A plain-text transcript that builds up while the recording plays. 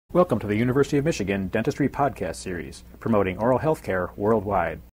Welcome to the University of Michigan Dentistry Podcast Series, promoting oral health care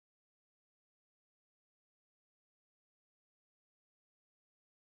worldwide.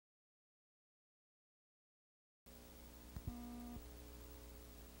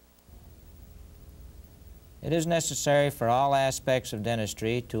 It is necessary for all aspects of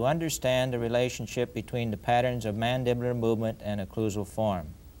dentistry to understand the relationship between the patterns of mandibular movement and occlusal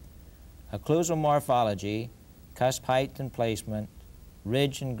form. Occlusal morphology, cusp height and placement,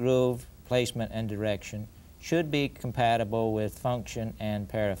 ridge and groove placement and direction should be compatible with function and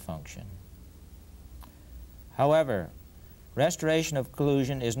parafunction. However, restoration of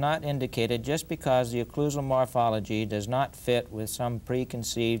occlusion is not indicated just because the occlusal morphology does not fit with some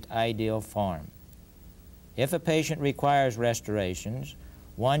preconceived ideal form. If a patient requires restorations,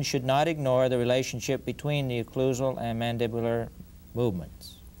 one should not ignore the relationship between the occlusal and mandibular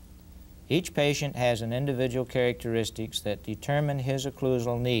movements. Each patient has an individual characteristics that determine his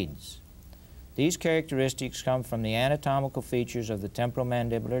occlusal needs. These characteristics come from the anatomical features of the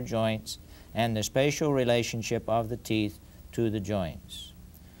temporomandibular joints and the spatial relationship of the teeth to the joints.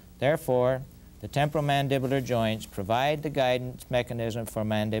 Therefore, the temporomandibular joints provide the guidance mechanism for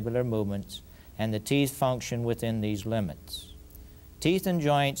mandibular movements, and the teeth function within these limits. Teeth and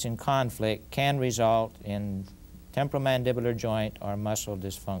joints in conflict can result in temporomandibular joint or muscle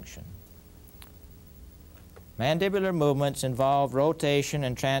dysfunction. Mandibular movements involve rotation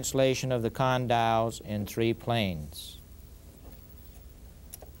and translation of the condyles in three planes.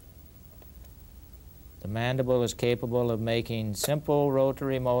 The mandible is capable of making simple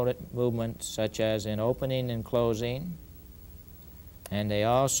rotary movements such as in opening and closing, and they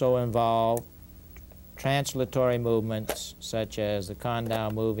also involve translatory movements such as the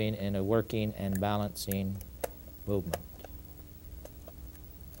condyle moving in a working and balancing movement.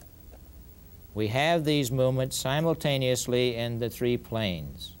 We have these movements simultaneously in the three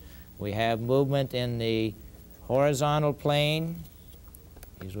planes. We have movement in the horizontal plane.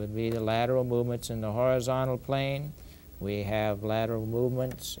 These would be the lateral movements in the horizontal plane. We have lateral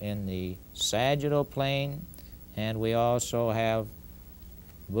movements in the sagittal plane, and we also have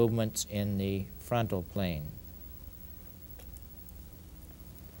movements in the frontal plane.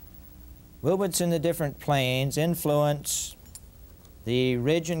 Movements in the different planes influence the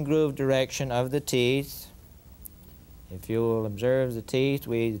ridge and groove direction of the teeth. If you will observe the teeth,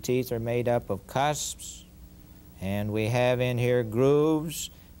 the teeth are made up of cusps, and we have in here grooves,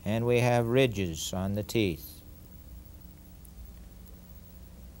 and we have ridges on the teeth.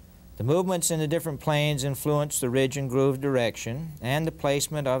 The movements in the different planes influence the ridge and groove direction and the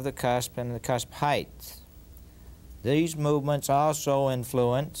placement of the cusp and the cusp height. These movements also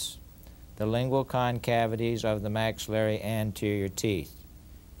influence the lingual concavities of the maxillary anterior teeth.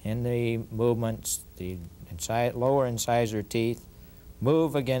 In the movements, the lower incisor teeth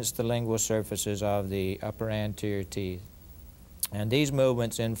move against the lingual surfaces of the upper anterior teeth, and these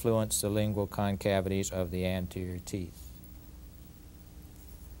movements influence the lingual concavities of the anterior teeth.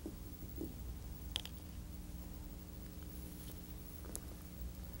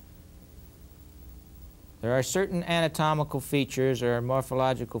 There are certain anatomical features or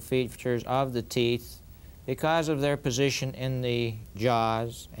morphological features of the teeth because of their position in the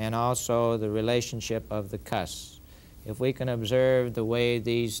jaws and also the relationship of the cusps. If we can observe the way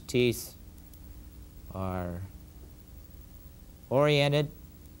these teeth are oriented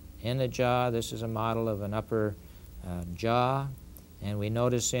in the jaw, this is a model of an upper jaw, and we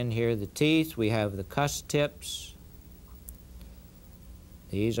notice in here the teeth, we have the cusp tips.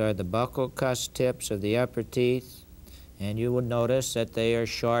 These are the buccal cusp tips of the upper teeth, and you will notice that they are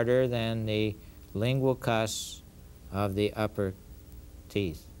shorter than the lingual cusps of the upper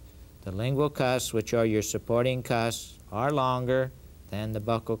teeth. The lingual cusps, which are your supporting cusps, are longer than the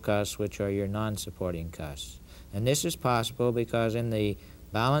buccal cusps, which are your non-supporting cusps. And this is possible because in the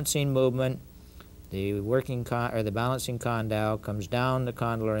balancing movement, the balancing condyle comes down the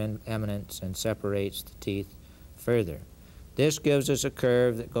condylar eminence and separates the teeth further. This gives us a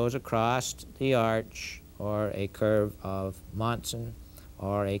curve that goes across the arch, or a curve of Monson,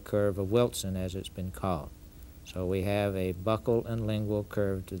 or a curve of Wilson, as it's been called. So we have a buccal and lingual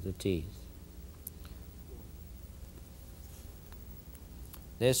curve to the teeth.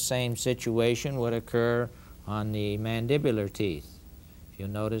 This same situation would occur on the mandibular teeth. If you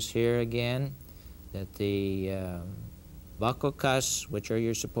notice here again that the buccal cusps, which are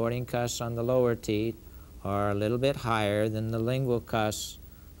your supporting cusps on the lower teeth, are a little bit higher than the lingual cusps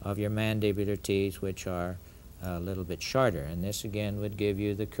of your mandibular teeth, which are a little bit shorter. And this again would give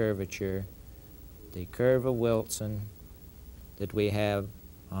you the curvature, the curve of Wilson that we have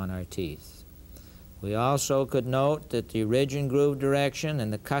on our teeth. We also could note that the ridge and groove direction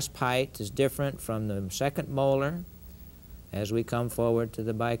and the cusp height is different from the second molar as we come forward to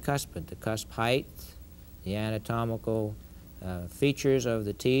the bicuspid. The cusp height, the anatomical features of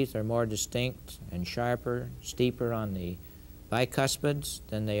the teeth are more distinct and sharper, steeper on the bicuspids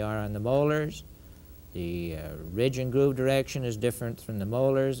than they are on the molars. The ridge and groove direction is different from the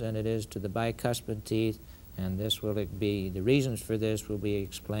molars than it is to the bicuspid teeth, and this will be, the reasons for this will be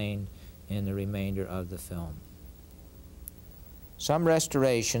explained in the remainder of the film. Some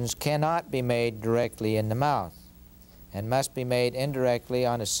restorations cannot be made directly in the mouth and must be made indirectly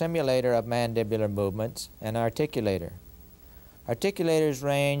on a simulator of mandibular movements, an articulator. Articulators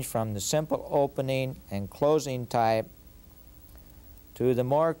range from the simple opening and closing type to the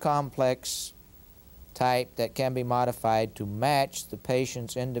more complex type that can be modified to match the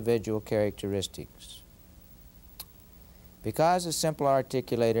patient's individual characteristics. Because a simple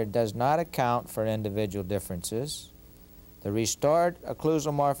articulator does not account for individual differences, the restored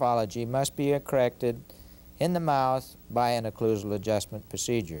occlusal morphology must be corrected in the mouth by an occlusal adjustment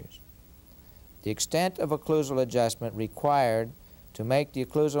procedures. The extent of occlusal adjustment required to make the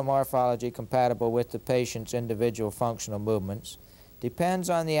occlusal morphology compatible with the patient's individual functional movements depends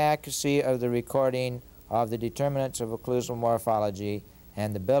on the accuracy of the recording of the determinants of occlusal morphology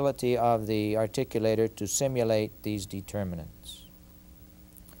and the ability of the articulator to simulate these determinants.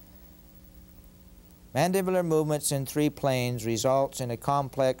 Mandibular movements in three planes results in a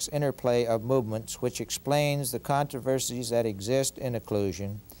complex interplay of movements which explains the controversies that exist in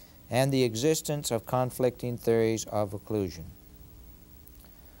occlusion and the existence of conflicting theories of occlusion.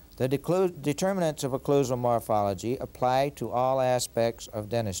 The determinants of occlusal morphology apply to all aspects of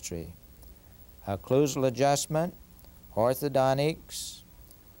dentistry: occlusal adjustment, orthodontics,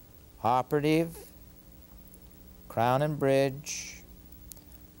 operative, crown and bridge,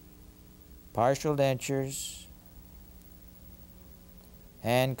 partial dentures,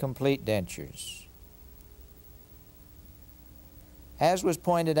 and complete dentures. As was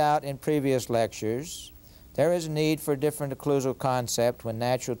pointed out in previous lectures, there is a need for different occlusal concept when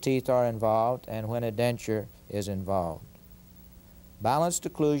natural teeth are involved and when a denture is involved. Balanced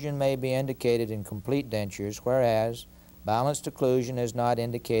occlusion may be indicated in complete dentures, whereas balanced occlusion is not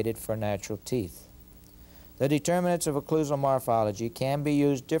indicated for natural teeth. The determinants of occlusal morphology can be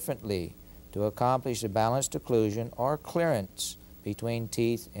used differently to accomplish a balanced occlusion or clearance between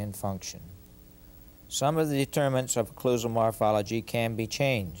teeth in function. Some of the determinants of occlusal morphology can be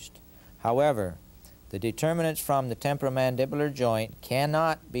changed. However, the determinants from the temporomandibular joint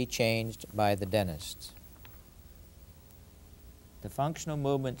cannot be changed by the dentist. The functional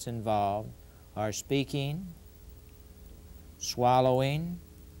movements involved are speaking, swallowing,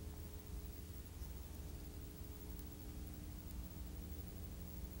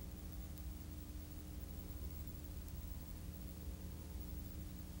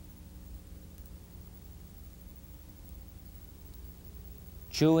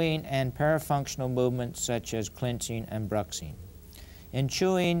 chewing, and parafunctional movements such as clenching and bruxing. In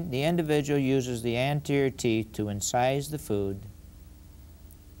chewing, the individual uses the anterior teeth to incise the food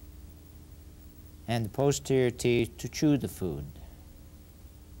and the posterior teeth to chew the food.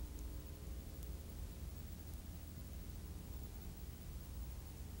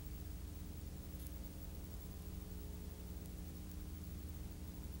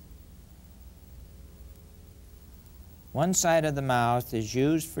 One side of the mouth is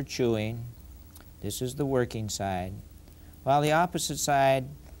used for chewing. This is the working side, while the opposite side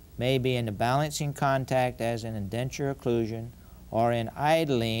may be in a balancing contact as in denture occlusion or in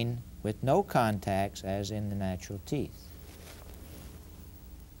idling with no contacts as in the natural teeth.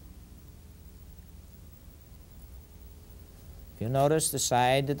 If you notice, the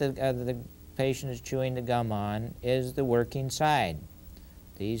side that the patient is chewing the gum on is the working side.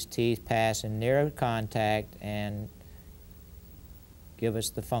 These teeth pass in near contact and give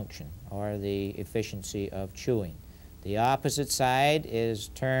us the function or the efficiency of chewing. The opposite side is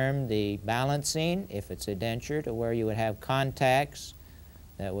termed the balancing, if it's a denture, to where you would have contacts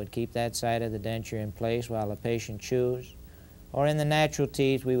that would keep that side of the denture in place while the patient chews. Or in the natural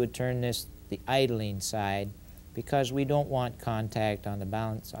teeth, we would term this the idling side, because we don't want contact on the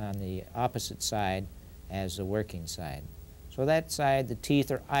balance on the opposite side as the working side. So that side, the teeth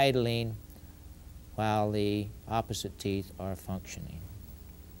are idling while the opposite teeth are functioning.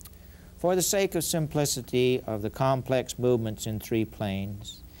 For the sake of simplicity of the complex movements in three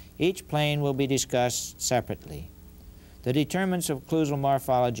planes, each plane will be discussed separately. The determinants of occlusal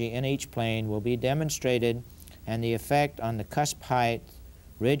morphology in each plane will be demonstrated, and the effect on the cusp height,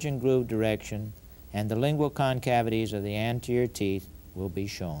 ridge and groove direction, and the lingual concavities of the anterior teeth will be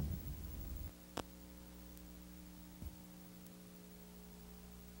shown.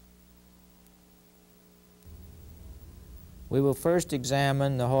 We will first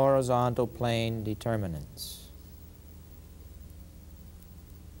examine the horizontal plane determinants.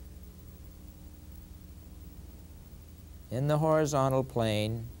 In the horizontal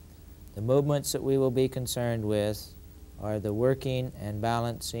plane, the movements that we will be concerned with are the working and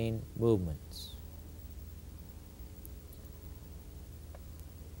balancing movements.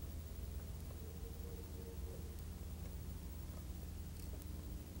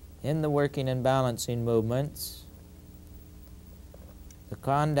 In the working and balancing movements, the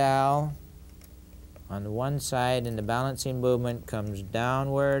condyle on the one side in the balancing movement comes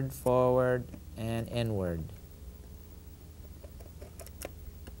downward, forward, and inward.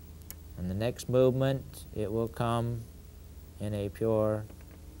 And the next movement, it will come in a pure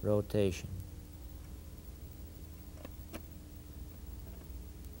rotation.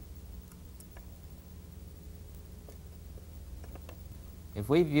 If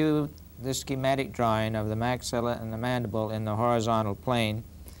we view this schematic drawing of the maxilla and the mandible in the horizontal plane,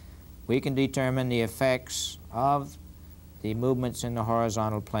 we can determine the effects of the movements in the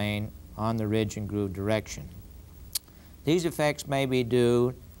horizontal plane on the ridge and groove direction. These effects may be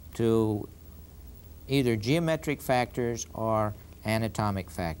due to either geometric factors or anatomic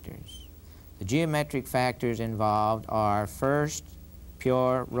factors. The geometric factors involved are, first,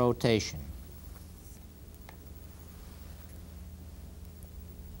 pure rotation.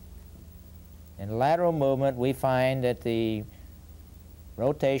 In lateral movement, we find that the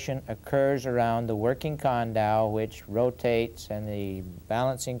rotation occurs around the working condyle, which rotates, and the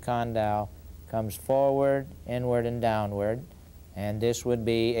balancing condyle comes forward, inward, and downward, and this would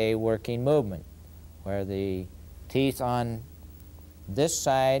be a working movement, where the teeth on this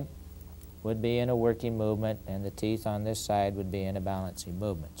side would be in a working movement, and the teeth on this side would be in a balancing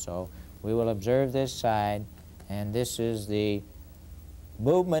movement. So we will observe this side, and this is the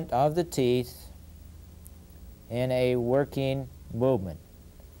movement of the teeth in a working movement,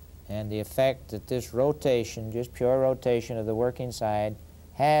 and the effect that this rotation, just pure rotation of the working side,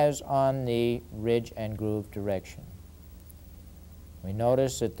 has on the ridge and groove direction. We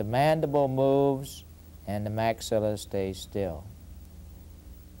notice that the mandible moves and the maxilla stays still.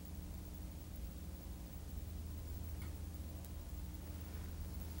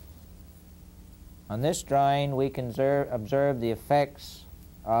 On this drawing, we can observe the effects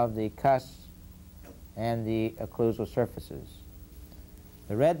of the cusps and the occlusal surfaces.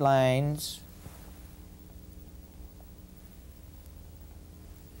 The red lines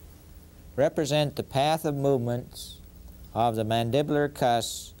represent the path of movements of the mandibular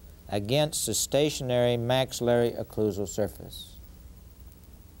cusps against the stationary maxillary occlusal surface.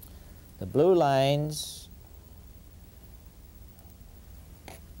 The blue lines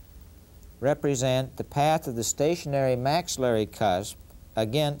represent the path of the stationary maxillary cusp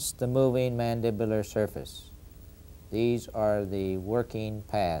against the moving mandibular surface. These are the working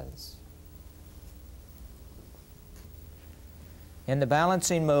paths. In the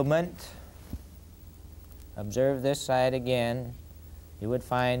balancing movement, observe this side again. You would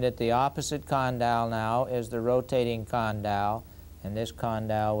find that the opposite condyle now is the rotating condyle, and this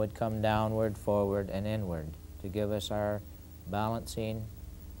condyle would come downward, forward, and inward to give us our balancing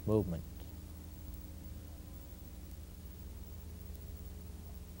movement.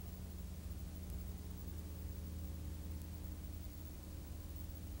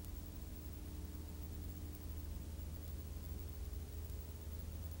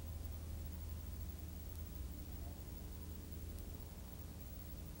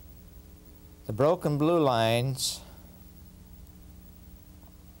 The broken blue lines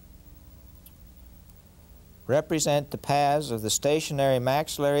represent the paths of the stationary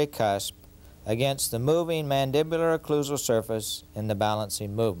maxillary cusp against the moving mandibular occlusal surface in the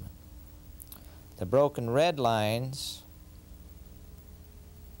balancing movement. The broken red lines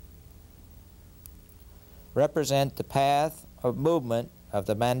represent the path of movement of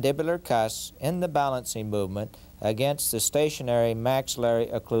the mandibular cusp in the balancing movement against the stationary maxillary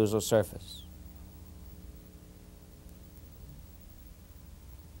occlusal surface.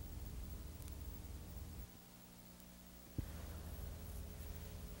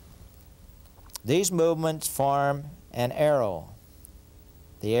 These movements form an arrow.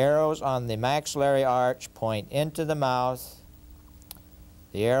 The arrows on the maxillary arch point into the mouth.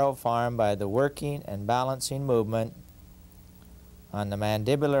 The arrow formed by the working and balancing movement on the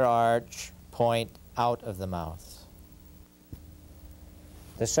mandibular arch point out of the mouth.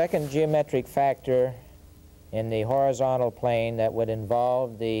 The second geometric factor in the horizontal plane that would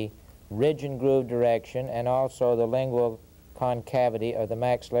involve the ridge and groove direction and also the lingual concavity of the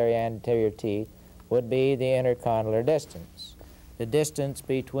maxillary anterior teeth would be the intercondylar distance, the distance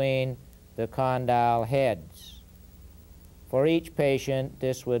between the condyle heads. for each patient,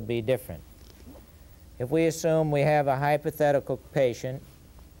 this would be different. If we assume we have a hypothetical patient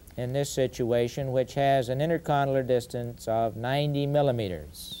in this situation which has an intercondylar distance of 90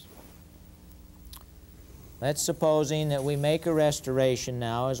 millimeters, let's supposing that we make a restoration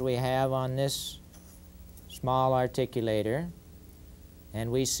now as we have on this small articulator,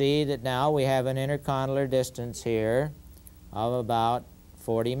 and we see that now we have an intercondylar distance here of about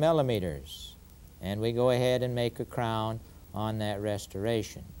 40 millimeters, and we go ahead and make a crown on that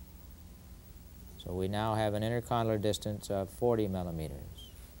restoration. So we now have an intercondylar distance of 40 millimeters.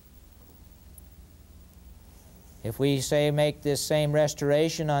 If we say make this same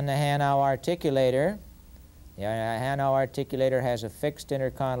restoration on the Hanau articulator, the Hanau articulator has a fixed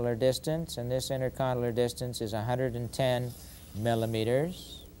intercondylar distance, and this intercondylar distance is 110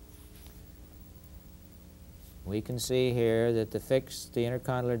 millimeters. We can see here that the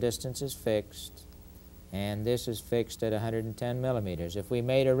intercondylar distance is fixed, and this is fixed at 110 millimeters. If we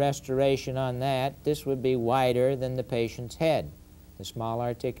made a restoration on that, this would be wider than the patient's head. The small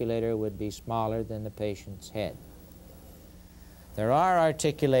articulator would be smaller than the patient's head. There are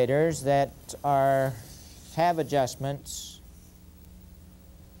articulators that have adjustments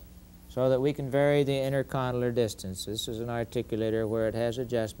so that we can vary the intercondylar distance. This is an articulator where it has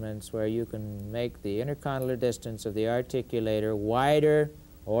adjustments where you can make the intercondylar distance of the articulator wider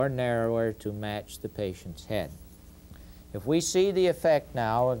or narrower to match the patient's head. If we see the effect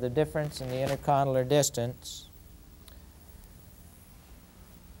now of the difference in the intercondylar distance,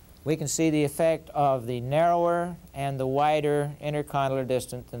 we can see the effect of the narrower and the wider intercondylar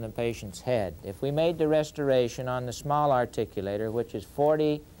distance in the patient's head. If we made the restoration on the small articulator, which is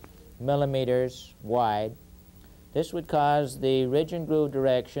 40 millimeters wide, this would cause the ridge and groove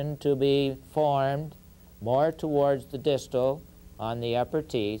direction to be formed more towards the distal on the upper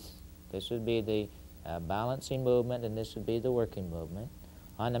teeth. This would be the balancing movement, and this would be the working movement.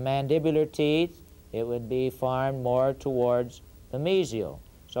 On the mandibular teeth, it would be formed more towards the mesial.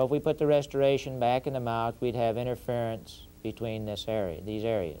 So if we put the restoration back in the mouth, we'd have interference between these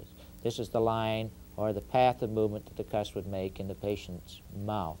areas. This is the line or the path of movement that the cusp would make in the patient's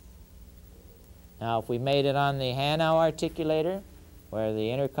mouth. Now, if we made it on the Hanau articulator, where the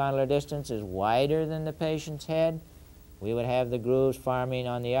intercondylar distance is wider than the patient's head, we would have the grooves forming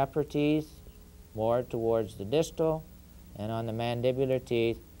on the upper teeth more towards the distal, and on the mandibular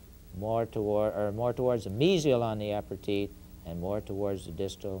teeth more towards the mesial on the upper teeth, and more towards the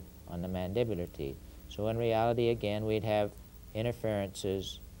distal on the mandibular teeth. So in reality, again, we'd have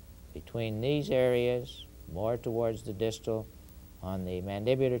interferences between these areas, more towards the distal on the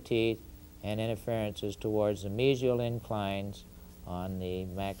mandibular teeth, and interferences towards the mesial inclines on the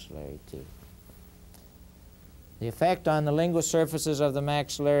maxillary teeth. The effect on the lingual surfaces of the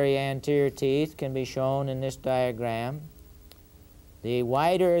maxillary anterior teeth can be shown in this diagram. The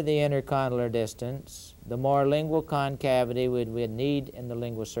wider the intercondylar distance, the more lingual concavity we'd need in the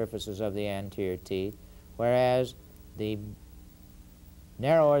lingual surfaces of the anterior teeth, whereas the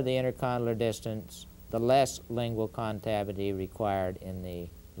narrower the intercondylar distance, the less lingual concavity required in the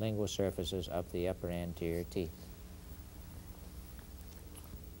lingual surfaces of the upper anterior teeth.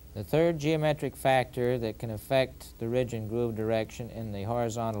 The third geometric factor that can affect the ridge and groove direction in the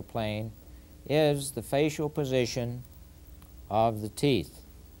horizontal plane is the facial position of the teeth.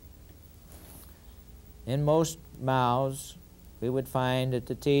 In most mouths, we would find that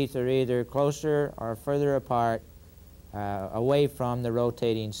the teeth are either closer or further apart, away from the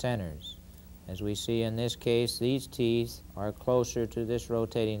rotating centers. As we see in this case, these teeth are closer to this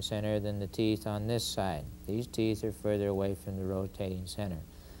rotating center than the teeth on this side. These teeth are further away from the rotating center.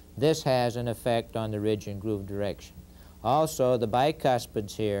 This has an effect on the ridge and groove direction. Also, the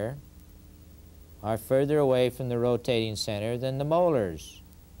bicuspids here are further away from the rotating center than the molars.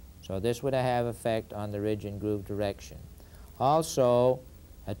 So this would have effect on the ridge and groove direction. Also,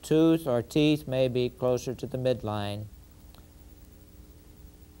 a tooth or teeth may be closer to the midline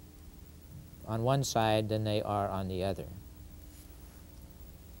on one side than they are on the other.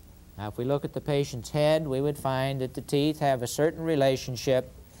 Now, if we look at the patient's head, we would find that the teeth have a certain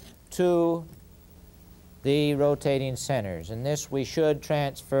relationship to the rotating centers, and this we should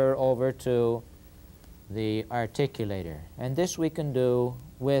transfer over to the articulator. And this we can do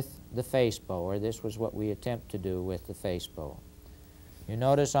with the face bow, or this was what we attempt to do with the face bow. You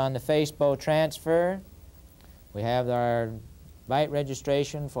notice on the face bow transfer, we have our bite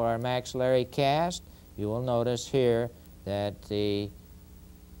registration for our maxillary cast. You will notice here that these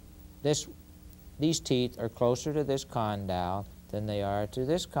teeth are closer to this condyle than they are to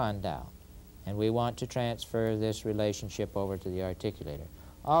this condyle. And we want to transfer this relationship over to the articulator.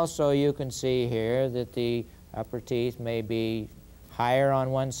 Also, you can see here that the upper teeth may be higher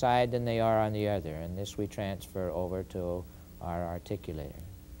on one side than they are on the other, and this we transfer over to our articulator.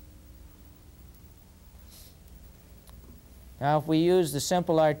 Now if we use the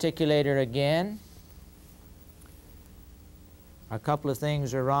simple articulator again, a couple of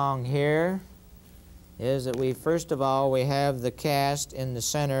things are wrong here. Is that first of all, we have the cast in the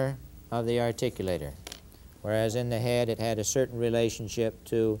center of the articulator, whereas in the head it had a certain relationship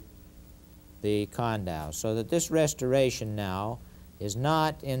to the condyle. So that this restoration now is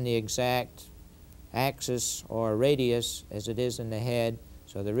not in the exact axis or radius as it is in the head,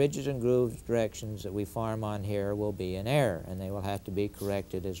 so the ridges and grooves directions that we form on here will be in error, and they will have to be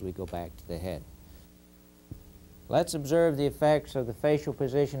corrected as we go back to the head. Let's observe the effects of the facial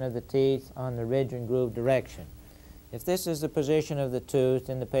position of the teeth on the ridge and groove direction. If this is the position of the tooth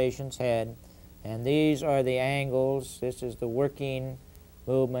in the patient's head, and these are the angles, this is the working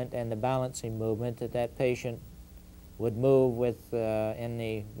movement and the balancing movement that that patient would move with in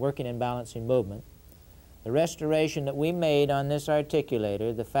the working and balancing movement. The restoration that we made on this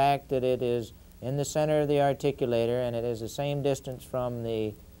articulator, the fact that it is in the center of the articulator and it is the same distance from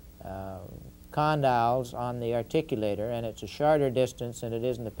the condyles on the articulator, and it's a shorter distance than it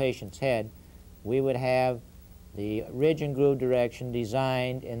is in the patient's head, we would have the ridge and groove direction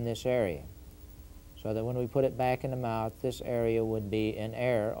designed in this area, so that when we put it back in the mouth, this area would be in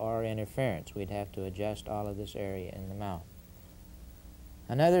error or interference. We'd have to adjust all of this area in the mouth.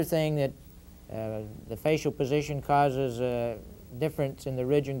 Another thing that the facial position causes a difference in the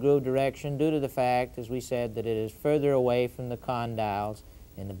ridge and groove direction due to the fact, as we said, that it is further away from the condyles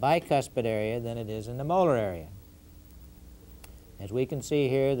in the bicuspid area than it is in the molar area. As we can see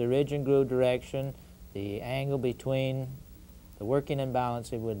here, the ridge and groove direction, the angle between the working and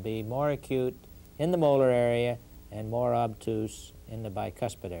balancing would be more acute in the molar area and more obtuse in the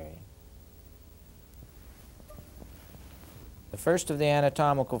bicuspid area. The first of the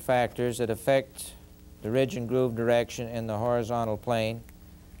anatomical factors that affect the ridge and groove direction in the horizontal plane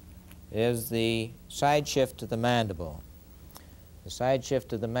is the side shift of the mandible. The side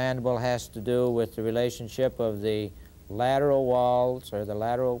shift of the mandible has to do with the relationship of the lateral walls, or the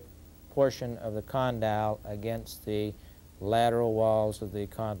lateral portion of the condyle, against the lateral walls of the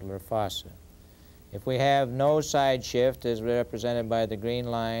condylar fossa. If we have no side shift, as represented by the green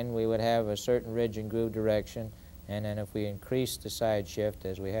line, we would have a certain ridge and groove direction, and then if we increase the side shift,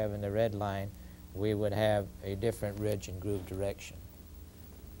 as we have in the red line, we would have a different ridge and groove direction.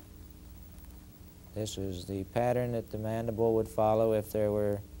 This is the pattern that the mandible would follow if there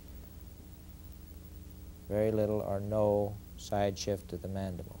were very little or no side shift to the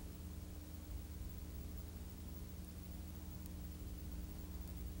mandible.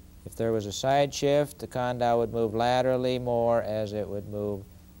 If there was a side shift, the condyle would move laterally more as it would move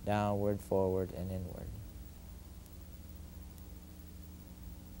downward, forward, and inward.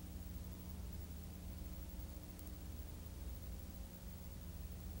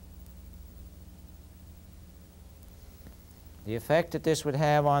 The effect that this would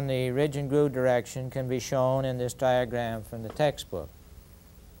have on the ridge and groove direction can be shown in this diagram from the textbook.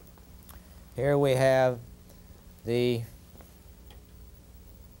 Here we have the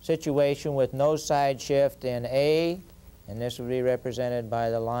situation with no side shift in A, and this would be represented by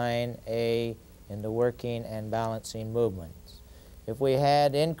the line A in the working and balancing movements. If we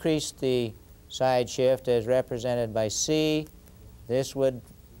had increased the side shift as represented by C, this would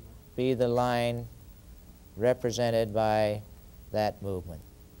be the line represented by that movement.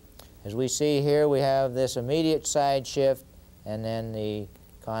 As we see here, we have this immediate side shift, and then the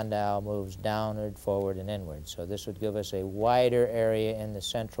condyle moves downward, forward, and inward. So this would give us a wider area in the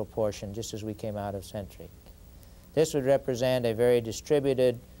central portion, just as we came out of centric. This would represent a very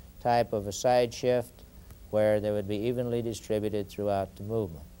distributed type of a side shift, where they would be evenly distributed throughout the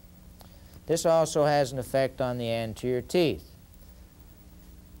movement. This also has an effect on the anterior teeth.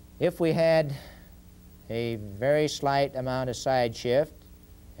 If we had a very slight amount of side shift,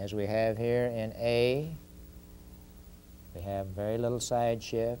 as we have here in A, we have very little side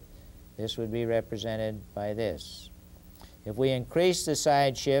shift. This would be represented by this. If we increase the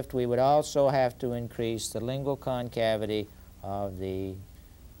side shift, we would also have to increase the lingual concavity of the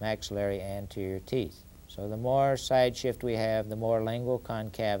maxillary anterior teeth. So the more side shift we have, the more lingual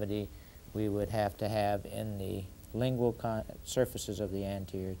concavity we would have to have in the lingual surfaces of the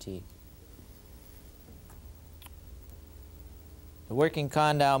anterior teeth. The working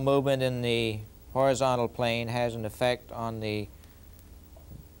condyle movement in the horizontal plane has an effect on the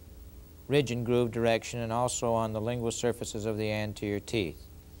ridge and groove direction and also on the lingual surfaces of the anterior teeth.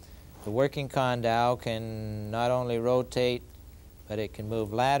 The working condyle can not only rotate, but it can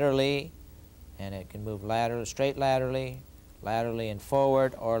move laterally and it can move straight laterally, laterally and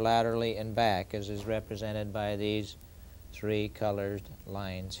forward, or laterally and back, as is represented by these three colored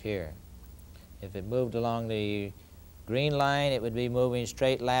lines here. If it moved along the green line, it would be moving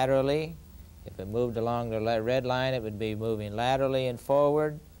straight laterally. If it moved along the red line, it would be moving laterally and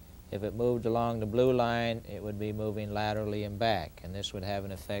forward. If it moved along the blue line, it would be moving laterally and back, and this would have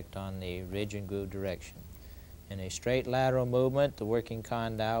an effect on the ridge and groove direction. In a straight lateral movement, the working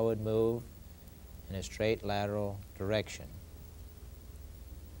condyle would move in a straight lateral direction.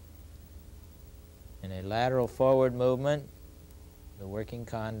 In a lateral forward movement, the working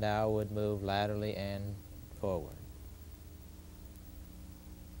condyle would move laterally and forward.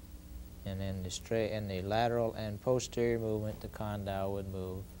 And in the lateral and posterior movement, the condyle would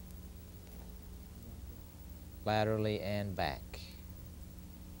move laterally and back.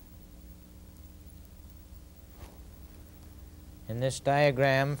 In this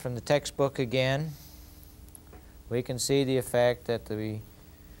diagram from the textbook again, we can see the effect that the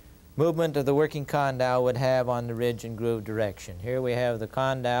movement of the working condyle would have on the ridge and groove direction. Here we have the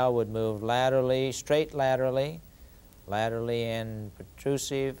condyle would move laterally, straight laterally, laterally and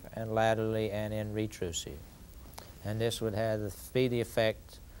protrusive, and laterally and in retrusive. And this would be the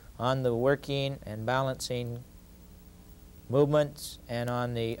effect on the working and balancing movements and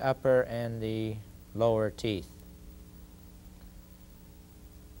on the upper and the lower teeth.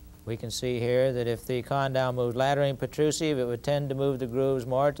 We can see here that if the condyle moved laterally and protrusive, it would tend to move the grooves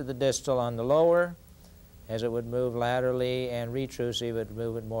more to the distal on the lower. As it would move laterally and retrusive, it would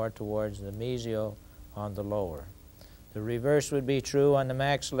move it more towards the mesial on the lower. The reverse would be true on the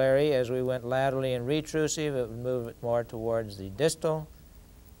maxillary. As we went laterally and retrusive, it would move it more towards the distal,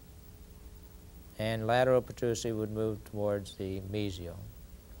 and lateral protrusive would move towards the mesial.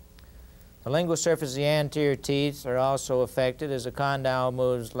 The lingual surface of the anterior teeth are also affected. As the condyle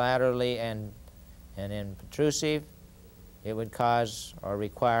moves laterally and in protrusive, it would cause or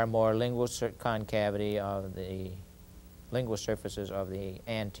require more lingual concavity of the lingual surfaces of the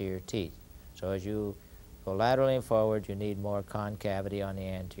anterior teeth. So as you go laterally and forward, you need more concavity on the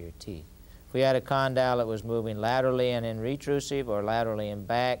anterior teeth. If we had a condyle that was moving laterally and in retrusive or laterally and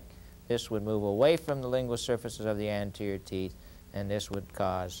back, this would move away from the lingual surfaces of the anterior teeth, and this would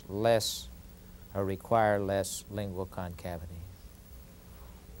cause less or require less lingual concavity.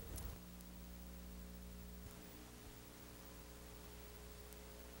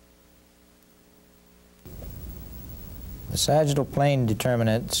 The sagittal plane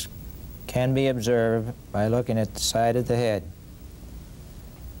determinants can be observed by looking at the side of the head.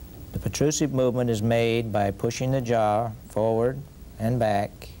 The protrusive movement is made by pushing the jaw forward and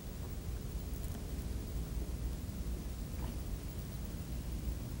back.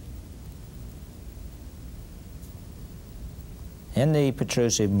 In the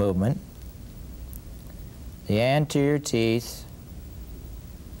protrusive movement, the anterior teeth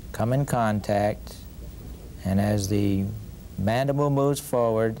come in contact, and as the mandible moves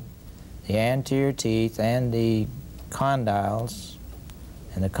forward, the anterior teeth and the condyles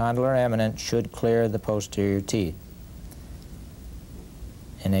and the condylar eminence should clear the posterior teeth.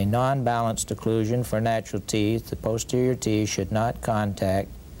 In a non-balanced occlusion for natural teeth, the posterior teeth should not contact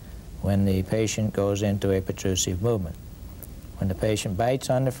when the patient goes into a protrusive movement. When the patient bites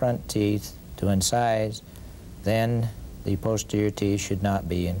on the front teeth to incise, then the posterior teeth should not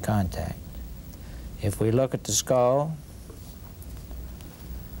be in contact. If we look at the skull,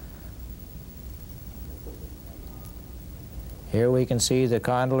 here we can see the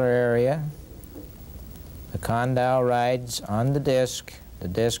condylar area. The condyle rides on the disc. The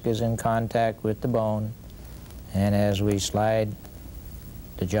disc is in contact with the bone, and as we slide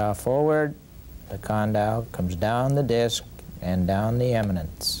the jaw forward, the condyle comes down the disc and down the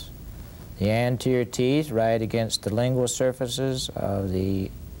eminence. The anterior teeth ride against the lingual surfaces of the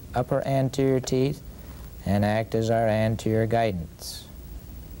upper anterior teeth and act as our anterior guidance.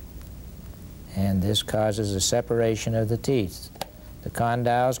 And this causes a separation of the teeth. The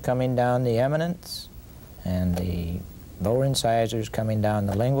condyles coming down the eminence and the lower incisors coming down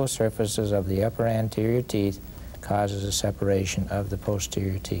the lingual surfaces of the upper anterior teeth causes a separation of the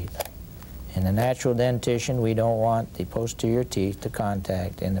posterior teeth. In the natural dentition, we don't want the posterior teeth to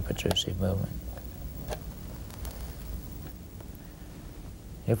contact in the protrusive movement.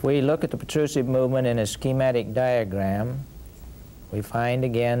 If we look at the protrusive movement in a schematic diagram, we find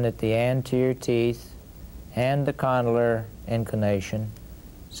again that the anterior teeth and the condylar inclination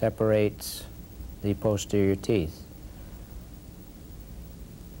separates the posterior teeth.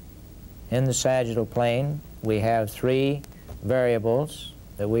 In the sagittal plane, we have three variables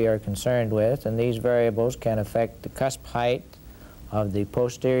that we are concerned with, and these variables can affect the cusp height of the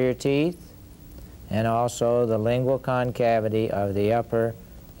posterior teeth, and also the lingual concavity of the upper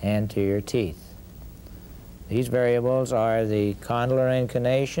anterior teeth. These variables are the condylar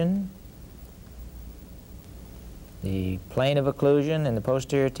inclination, the plane of occlusion in the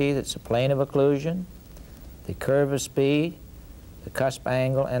posterior teeth, it's the plane of occlusion, the curve of speed, the cusp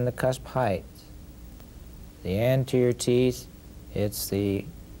angle, and the cusp height. The anterior teeth, it's the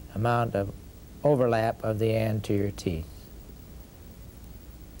amount of overlap of the anterior teeth.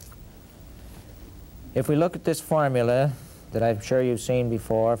 If we look at this formula that I'm sure you've seen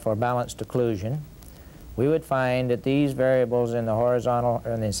before for balanced occlusion, we would find that these variables in the horizontal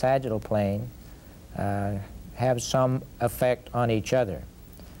or in the sagittal plane have some effect on each other.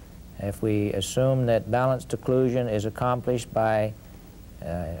 If we assume that balanced occlusion is accomplished by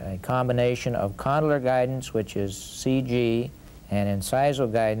a combination of condylar guidance, which is CG, and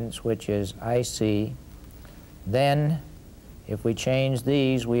incisal guidance, which is IC, then if we change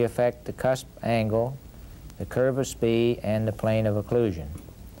these, we affect the cusp angle, the curve of speed, and the plane of occlusion.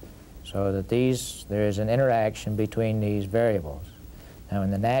 So that there is an interaction between these variables. Now,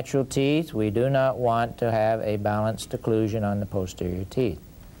 in the natural teeth, we do not want to have a balanced occlusion on the posterior teeth.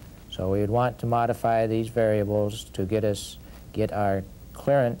 So we would want to modify these variables to get our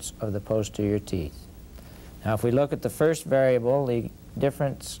clearance of the posterior teeth. Now, if we look at the first variable, the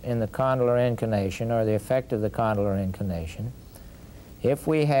difference in the condylar inclination, or the effect of the condylar inclination, if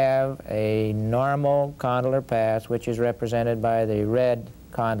we have a normal condylar path, which is represented by the red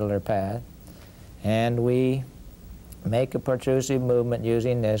condylar path, and we make a protrusive movement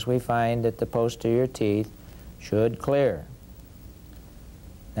using this, we find that the posterior teeth should clear.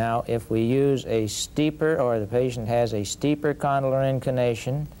 Now, if we use a steeper, or the patient has a steeper condylar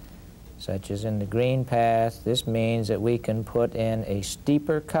inclination, such as in the green path, this means that we can put in a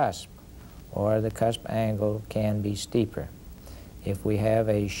steeper cusp, or the cusp angle can be steeper. If we have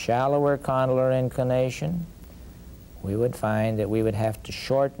a shallower condylar inclination, we would find that we would have to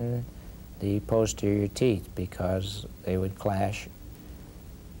shorten the posterior teeth because they would clash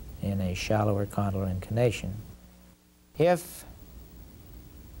in a shallower condylar inclination. If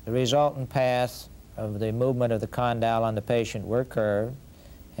the resultant path of the movement of the condyle on the patient were curved,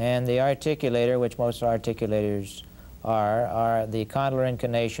 and the articulator, which most articulators are the condylar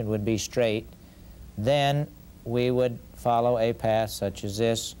inclination would be straight, then we would follow a path such as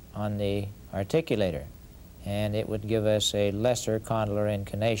this on the articulator, and it would give us a lesser condylar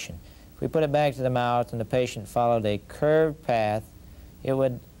inclination. If we put it back to the mouth and the patient followed a curved path, it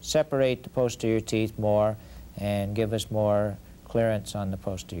would separate the posterior teeth more and give us more clearance on the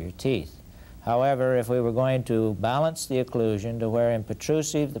posterior teeth. However, if we were going to balance the occlusion to where in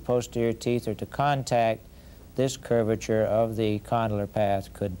protrusive the posterior teeth are to contact, this curvature of the condylar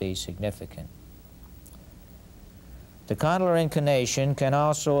path could be significant. The condylar inclination can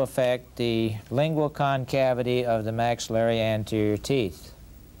also affect the lingual concavity of the maxillary anterior teeth.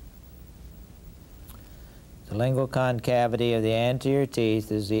 The lingual concavity of the anterior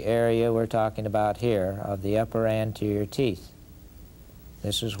teeth is the area we're talking about here of the upper anterior teeth.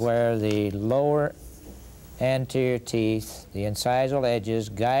 This is where the lower anterior teeth, the incisal edges,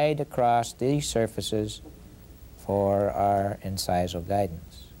 guide across these surfaces for our incisal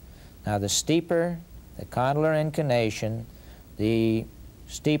guidance. Now, the steeper the condylar inclination, the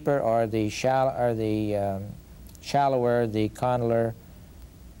steeper or the shallower the condylar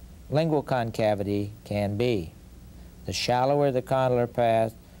lingual concavity can be. The shallower the condylar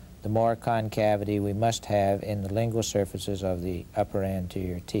path, the more concavity we must have in the lingual surfaces of the upper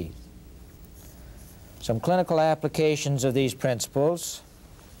anterior teeth. Some clinical applications of these principles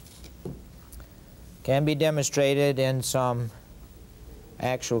can be demonstrated in some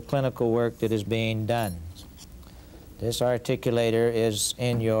actual clinical work that is being done. This articulator is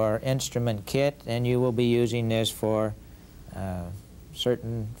in your instrument kit, and you will be using this for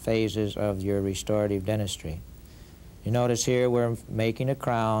certain phases of your restorative dentistry. You notice here we're making a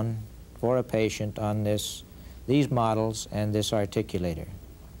crown for a patient on these models and this articulator.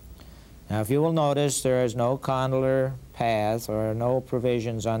 Now, if you will notice, there is no condylar path or no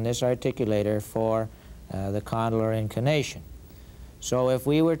provisions on this articulator for the condylar inclination. So if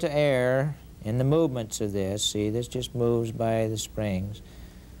we were to err in the movements of this, see, this just moves by the springs,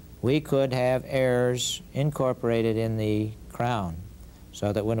 we could have errors incorporated in the crown,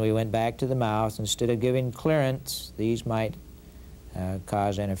 so that when we went back to the mouth, instead of giving clearance, these might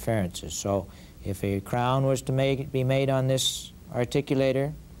cause interferences. So if a crown was to be made on this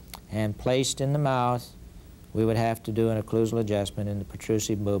articulator and placed in the mouth, we would have to do an occlusal adjustment in the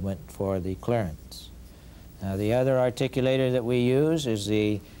protrusive movement for the clearance. Now, the other articulator that we use is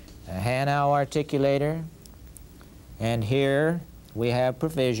the Hanau articulator, and here we have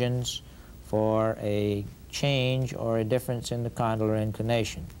provisions for a change or a difference in the condylar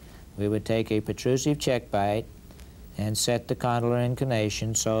inclination. We would take a protrusive check bite and set the condylar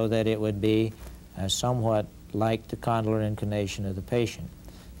inclination so that it would be somewhat like the condylar inclination of the patient.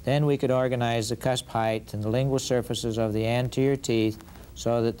 Then we could organize the cusp height and the lingual surfaces of the anterior teeth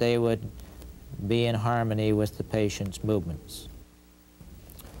so that they would be in harmony with the patient's movements.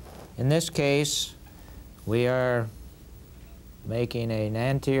 In this case, we are making an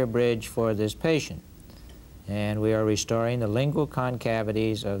anterior bridge for this patient, and we are restoring the lingual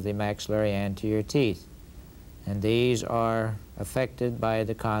concavities of the maxillary anterior teeth, and these are affected by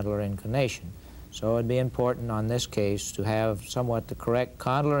the condylar inclination. So it would be important on this case to have somewhat the correct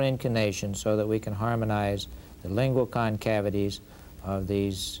condylar inclination so that we can harmonize the lingual concavities of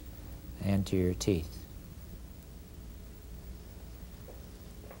these anterior teeth.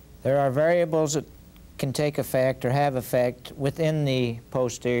 There are variables that can take effect or have effect within the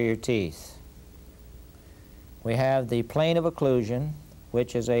posterior teeth. We have the plane of occlusion,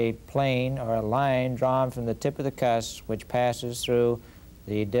 which is a plane or a line drawn from the tip of the cusp which passes through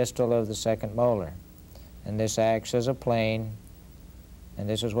the distal of the second molar. And this acts as a plane, and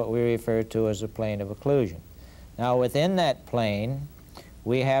this is what we refer to as the plane of occlusion. Now within that plane,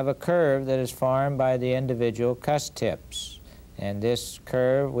 we have a curve that is formed by the individual cusp tips. And this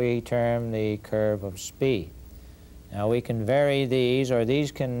curve we term the curve of Spee. Now we can vary these, or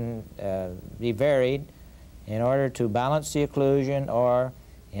these can be varied in order to balance the occlusion, or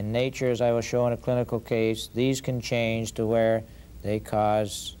in nature, as I will show in a clinical case, these can change to where they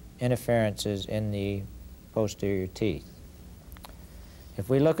cause interferences in the posterior teeth. If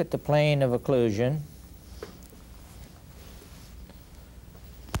we look at the plane of occlusion,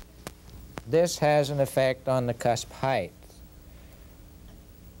 this has an effect on the cusp height.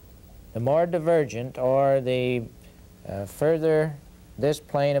 The more divergent, or the further this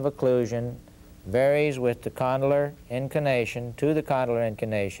plane of occlusion varies with the condylar inclination, to the condylar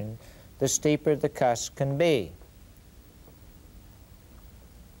inclination, the steeper the cusp can be.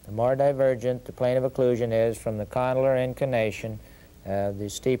 The more divergent the plane of occlusion is from the condylar inclination, the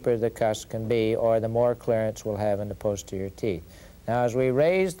steeper the cusp can be, or the more clearance we'll have in the posterior teeth. Now as we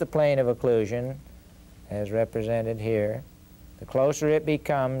raise the plane of occlusion, as represented here, the closer it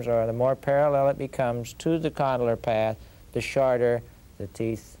becomes, or the more parallel it becomes to the condylar path, the shorter the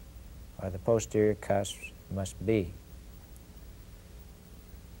teeth or the posterior cusps must be.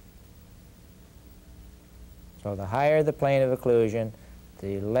 So the higher the plane of occlusion,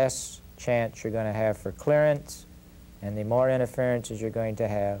 the less chance you're going to have for clearance, and the more interferences you're going to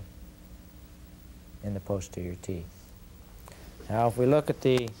have in the posterior teeth. Now if we look at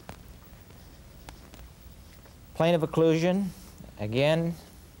the plane of occlusion, again,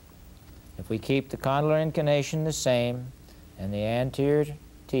 if we keep the condylar inclination the same and the anterior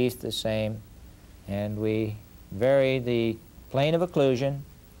teeth the same, and we vary the plane of occlusion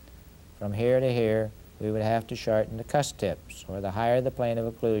from here to here, we would have to shorten the cusp tips, or the higher the plane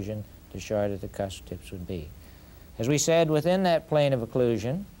of occlusion, the shorter the cusp tips would be. As we said, within that plane of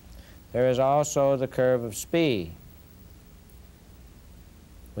occlusion, there is also the curve of Spee,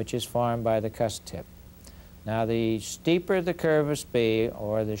 which is formed by the cusp tip. Now the steeper the curve of Spee,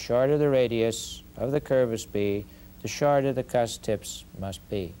 or the shorter the radius of the curve of Spee, the shorter the cusp tips must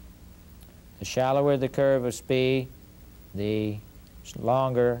be. The shallower the curve of Spee, the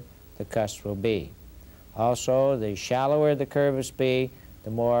longer the cusp will be. Also, the shallower the curve of Spee,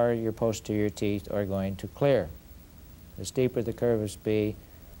 the more your posterior teeth are going to clear. The steeper the curve of Spee,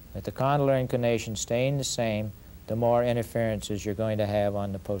 with the condylar inclination staying the same, the more interferences you're going to have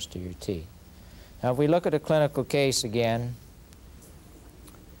on the posterior teeth. Now if we look at a clinical case again,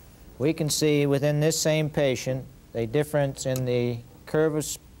 we can see within this same patient a difference in the curve of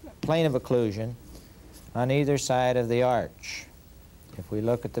plane of occlusion on either side of the arch. If we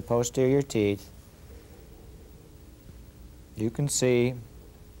look at the posterior teeth, you can see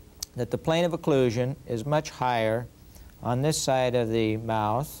that the plane of occlusion is much higher on this side of the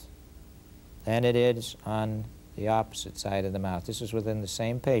mouth than it is on the opposite side of the mouth. This is within the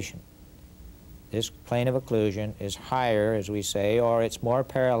same patient. This plane of occlusion is higher, as we say, or it's more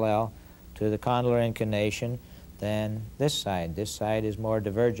parallel to the condylar inclination than this side. This side is more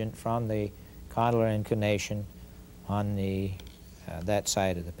divergent from the condylar inclination on that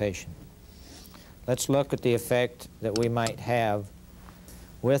side of the patient. Let's look at the effect that we might have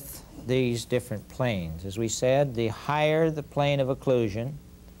with these different planes. As we said, the higher the plane of occlusion,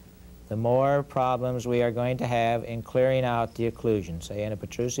 the more problems we are going to have in clearing out the occlusion. Say in a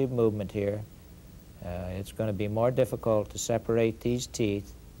protrusive movement here, it's going to be more difficult to separate these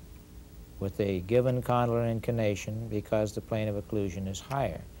teeth with a given condylar inclination because the plane of occlusion is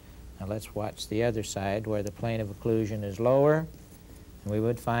higher. Now let's watch the other side where the plane of occlusion is lower, and we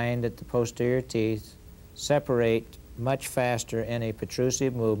would find that the posterior teeth separate much faster in a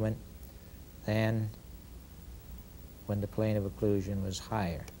protrusive movement than when the plane of occlusion was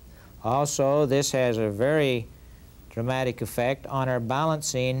higher. Also, this has a very dramatic effect on our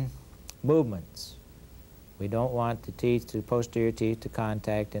balancing movements. We don't want the teeth, the posterior teeth, to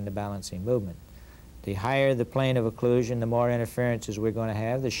contact in the balancing movement. The higher the plane of occlusion, the more interferences we're going to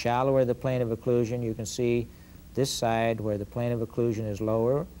have. The shallower the plane of occlusion, you can see this side where the plane of occlusion is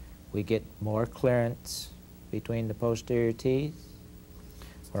lower, we get more clearance between the posterior teeth.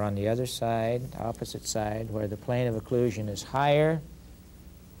 Or on the other side, opposite side, where the plane of occlusion is higher,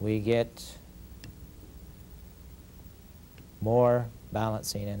 we get more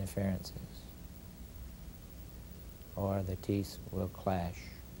balancing interferences, or the teeth will clash.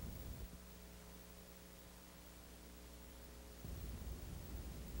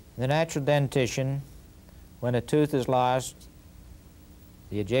 The natural dentition, when a tooth is lost,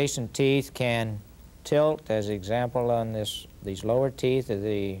 the adjacent teeth can tilt, as example on these lower teeth.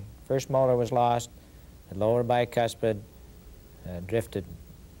 The first molar was lost, the lower bicuspid drifted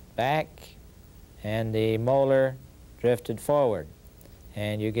back, and the molar drifted forward.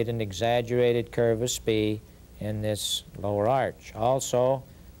 And you get an exaggerated curve of Spee in this lower arch. Also,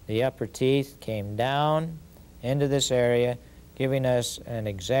 the upper teeth came down into this area, giving us an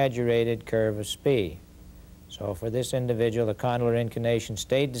exaggerated curve of Spee. So for this individual, the condylar inclination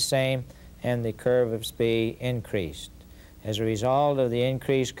stayed the same and the curve of Spee increased. As a result of the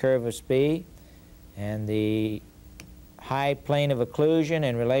increased curve of Spee and the high plane of occlusion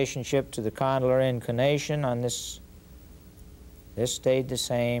in relationship to the condylar inclination on this stayed the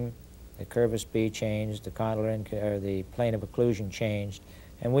same, the curve of Spee changed, the plane of occlusion changed,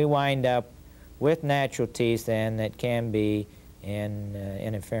 and we wind up with natural teeth then that can be in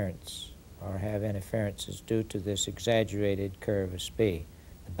interference or have interferences due to this exaggerated curve of Spee,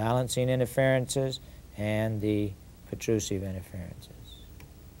 the balancing interferences and the protrusive interferences.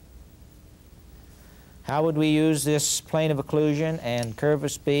 How would we use this plane of occlusion and curve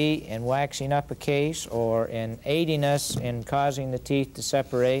of Spee in waxing up a case or in aiding us in causing the teeth to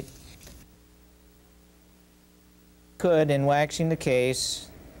separate? Could, in waxing the case,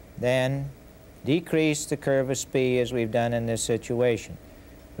 then decrease the curve of Spee as we've done in this situation.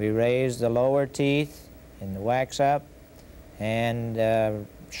 We raise the lower teeth in the wax up and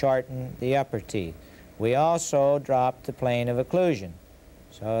shorten the upper teeth. We also drop the plane of occlusion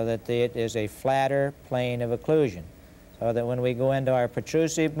so that it is a flatter plane of occlusion, so that when we go into our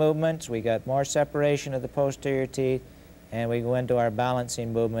protrusive movements, we got more separation of the posterior teeth, and we go into our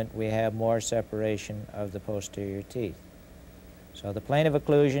balancing movement, we have more separation of the posterior teeth. So the plane of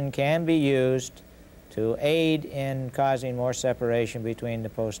occlusion can be used to aid in causing more separation between the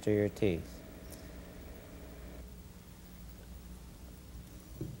posterior teeth.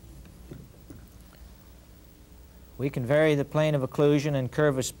 We can vary the plane of occlusion and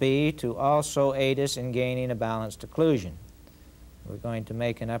curve of Spee to also aid us in gaining a balanced occlusion. We're going to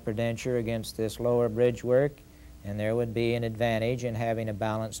make an upper denture against this lower bridge work, and there would be an advantage in having a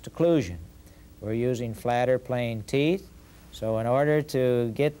balanced occlusion. We're using flatter plane teeth, so in order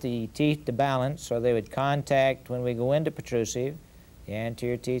to get the teeth to balance so they would contact when we go into protrusive, the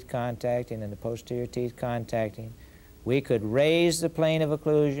anterior teeth contacting and the posterior teeth contacting, we could raise the plane of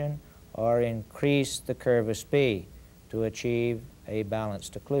occlusion or increase the curve of Spee to achieve a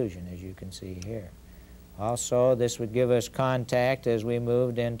balanced occlusion, as you can see here. Also, this would give us contact as we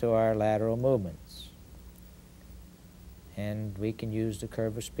moved into our lateral movements. And we can use the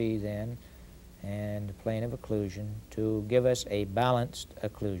curve of Spee then and the plane of occlusion to give us a balanced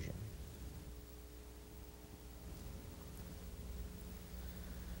occlusion.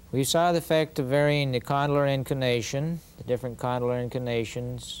 We saw the effect of varying the condylar inclination, the different condylar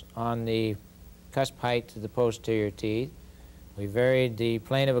inclinations on the cusp height of the posterior teeth. We varied the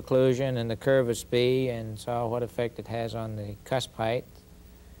plane of occlusion and the curve of Spee and saw what effect it has on the cusp height.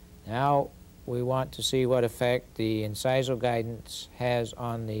 Now we want to see what effect the incisal guidance has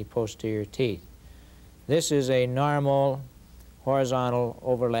on the posterior teeth. This is a normal horizontal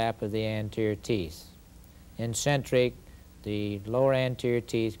overlap of the anterior teeth. Eccentric, the lower anterior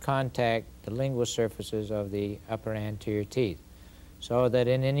teeth contact the lingual surfaces of the upper anterior teeth, so that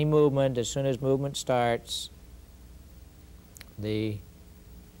in any movement, as soon as movement starts, the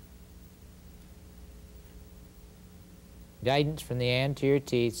guidance from the anterior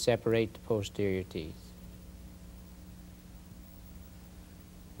teeth separate the posterior teeth.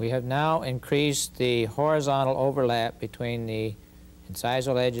 We have now increased the horizontal overlap between the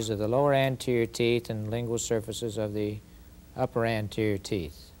incisal edges of the lower anterior teeth and lingual surfaces of the upper anterior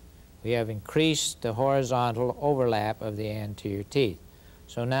teeth. we have increased the horizontal overlap of the anterior teeth.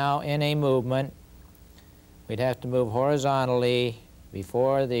 So now in a movement, we'd have to move horizontally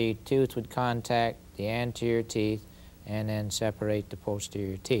before the tooth would contact the anterior teeth and then separate the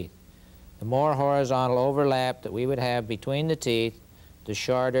posterior teeth. The more horizontal overlap that we would have between the teeth, the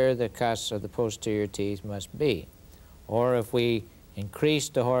shorter the cusps of the posterior teeth must be. Or if we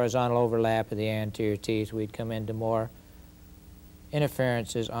increased the horizontal overlap of the anterior teeth, we'd come into more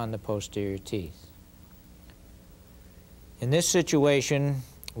interferences on the posterior teeth. In this situation,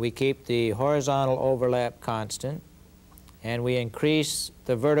 we keep the horizontal overlap constant, and we increase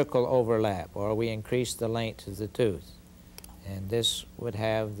the vertical overlap, or we increase the length of the tooth. And this would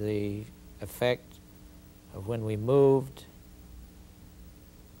have the effect of when we moved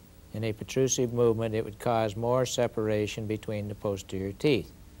in a protrusive movement, it would cause more separation between the posterior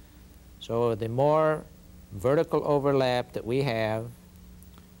teeth. So the more vertical overlap that we have,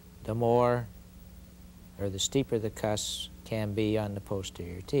 the more, or the steeper the cusps can be on the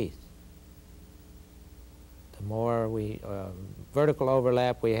posterior teeth. The more vertical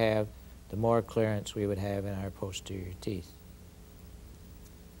overlap we have, the more clearance we would have in our posterior teeth.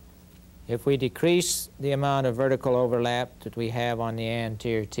 If we decrease the amount of vertical overlap that we have on the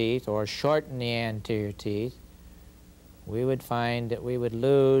anterior teeth, or shorten the anterior teeth, we would find that we would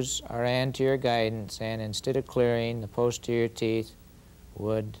lose our anterior guidance, and instead of clearing, the posterior teeth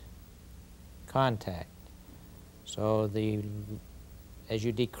would contact. So as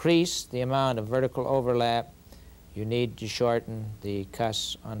you decrease the amount of vertical overlap, you need to shorten the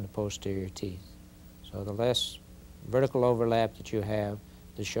cusps on the posterior teeth. So the less vertical overlap that you have,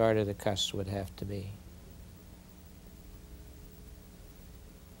 the shorter the cusps would have to be.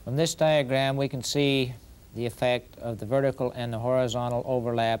 From this diagram, we can see the effect of the vertical and the horizontal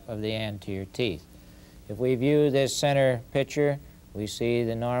overlap of the anterior teeth. If we view this center picture, we see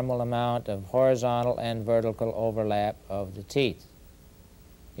the normal amount of horizontal and vertical overlap of the teeth.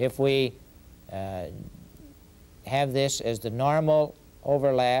 If we have this as the normal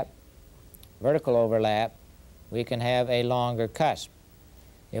overlap, vertical overlap, we can have a longer cusp.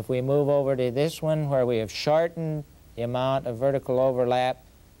 If we move over to this one where we have shortened the amount of vertical overlap,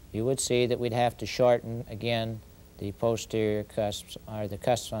 you would see that we'd have to shorten again the posterior cusps, or the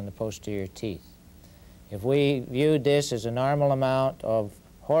cusps on the posterior teeth. If we viewed this as a normal amount of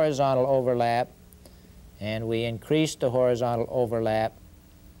horizontal overlap and we increased the horizontal overlap,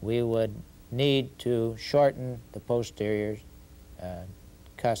 we would need to shorten the posterior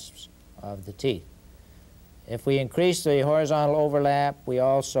cusps of the teeth. If we increase the horizontal overlap, we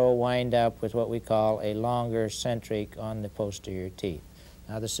also wind up with what we call a longer centric on the posterior teeth.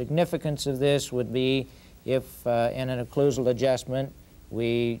 Now, the significance of this would be if in an occlusal adjustment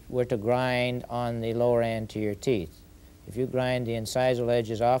we were to grind on the lower anterior teeth. If you grind the incisal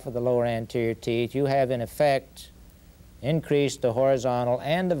edges off of the lower anterior teeth, you have in effect increased the horizontal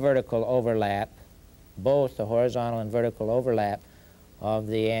and the vertical overlap, both the horizontal and vertical overlap of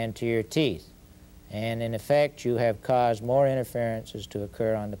the anterior teeth. And in effect, you have caused more interferences to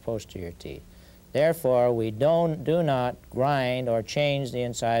occur on the posterior teeth. Therefore, we do not grind or change the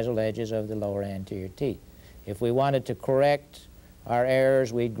incisal edges of the lower anterior teeth. If we wanted to correct our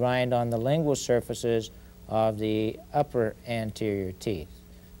errors, we'd grind on the lingual surfaces of the upper anterior teeth.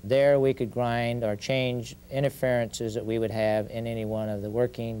 There we could grind or change interferences that we would have in any one of the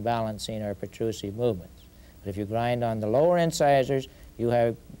working, balancing, or protrusive movements. But if you grind on the lower incisors, you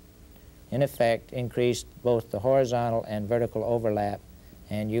have in effect increased both the horizontal and vertical overlap,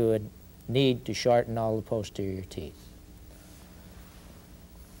 and you would need to shorten all the posterior teeth.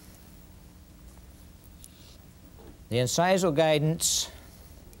 The incisal guidance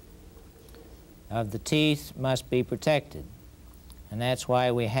of the teeth must be protected, and that's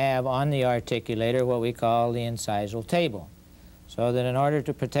why we have on the articulator what we call the incisal table, so that in order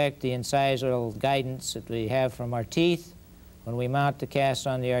to protect the incisal guidance that we have from our teeth, when we mount the casts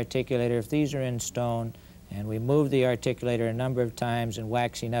on the articulator, if these are in stone and we move the articulator a number of times in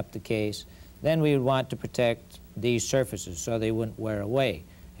waxing up the case, then we would want to protect these surfaces so they wouldn't wear away.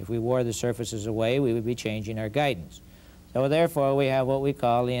 If we wore the surfaces away, we would be changing our guidance. So therefore, we have what we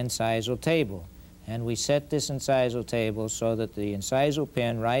call the incisal table. And we set this incisal table so that the incisal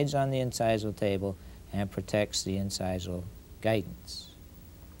pin rides on the incisal table and protects the incisal guidance.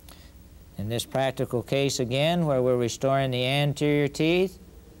 In this practical case, again, where we're restoring the anterior teeth,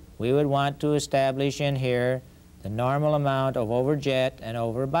 we would want to establish in here the normal amount of overjet and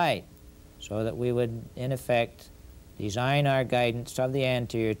overbite, so that we would, in effect, design our guidance of the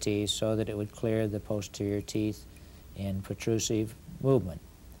anterior teeth so that it would clear the posterior teeth in protrusive movement,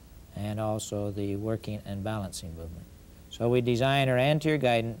 and also the working and balancing movement. So we design our anterior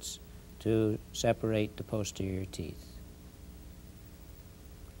guidance to separate the posterior teeth.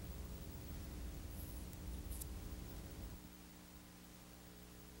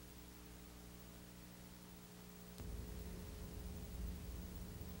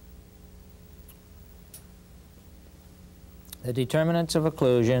 The determinants of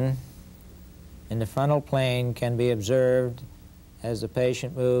occlusion in the frontal plane can be observed as the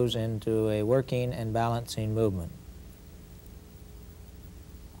patient moves into a working and balancing movement.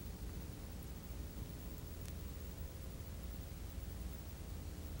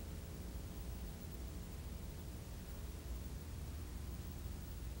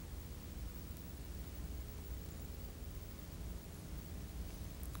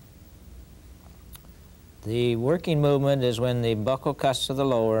 The working movement is when the buccal cusps of the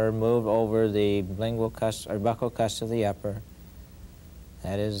lower move over the lingual cusps or buccal cusps of the upper.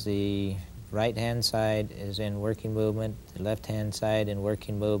 That is, the right-hand side is in working movement, the left-hand side in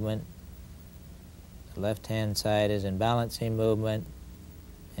working movement, the left-hand side is in balancing movement,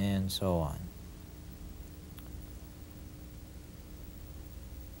 and so on.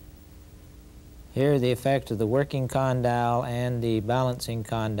 Here the effect of the working condyle and the balancing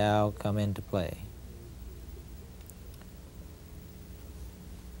condyle come into play.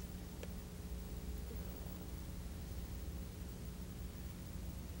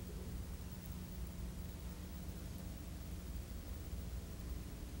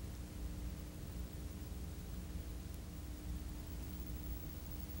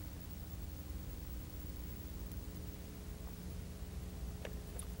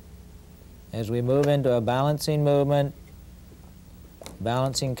 As we move into a balancing movement,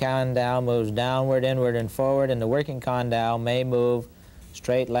 balancing condyle moves downward, inward, and forward, and the working condyle may move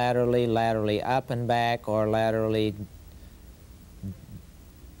straight laterally, laterally up and back, or laterally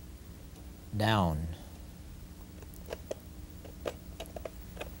down.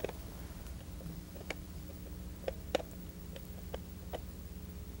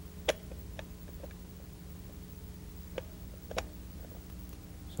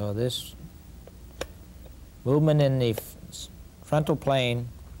 So this movement in the frontal plane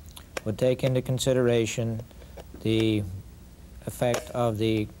would take into consideration the effect of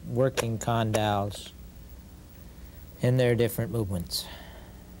the working condyles in their different movements.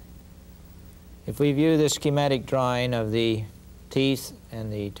 If we view the schematic drawing of the teeth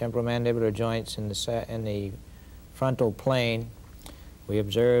and the temporomandibular joints in the frontal plane, we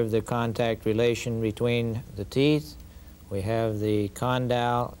observe the contact relation between the teeth. We have the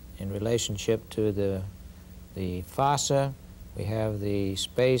condyle in relationship to the fossa. We have the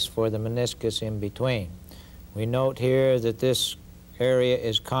space for the meniscus in between. We note here that this area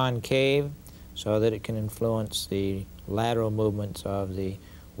is concave so that it can influence the lateral movements of the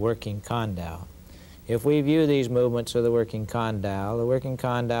working condyle. If we view these movements of the working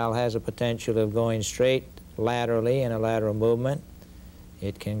condyle has a potential of going straight laterally in a lateral movement.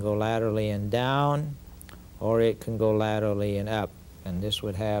 It can go laterally and down, or it can go laterally and up, and this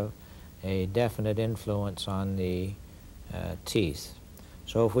would have a definite influence on the teeth.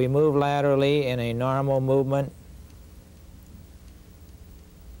 So if we move laterally in a normal movement,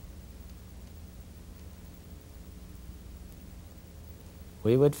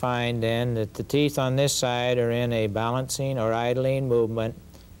 we would find then that the teeth on this side are in a balancing or idling movement.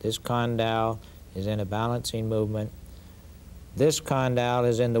 This condyle is in a balancing movement. This condyle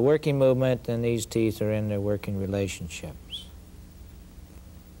is in the working movement, and these teeth are in their working relationships.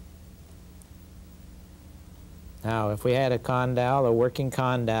 Now, if we had a condyle, a working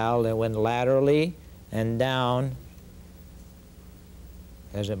condyle, that went laterally and down,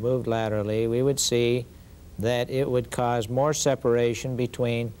 as it moved laterally, we would see that it would cause more separation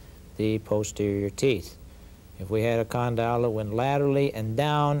between the posterior teeth. If we had a condyle that went laterally and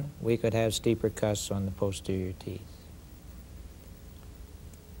down, we could have steeper cusps on the posterior teeth.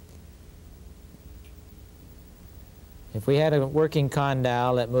 If we had a working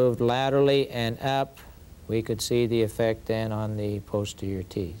condyle that moved laterally and up, we could see the effect then on the posterior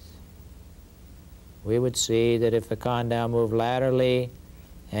teeth. We would see that if the condyle moved laterally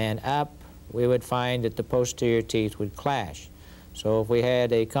and up, we would find that the posterior teeth would clash. So if we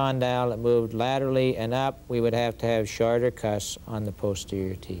had a condyle that moved laterally and up, we would have to have shorter cusps on the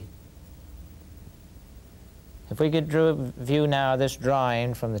posterior teeth. If we could view now this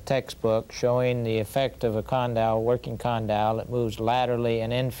drawing from the textbook showing the effect of a condyle, working condyle that moves laterally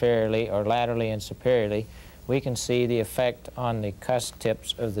and inferiorly, or laterally and superiorly, we can see the effect on the cusp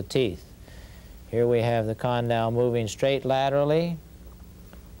tips of the teeth. Here we have the condyle moving straight laterally,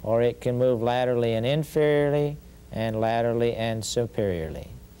 or it can move laterally and inferiorly, and laterally and superiorly.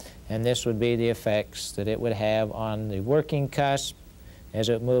 And this would be the effects that it would have on the working cusp As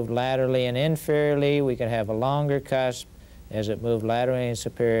it moved laterally and inferiorly, we could have a longer cusp. As it moved laterally and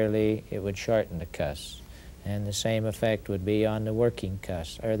superiorly, it would shorten the cusp. And the same effect would be on the working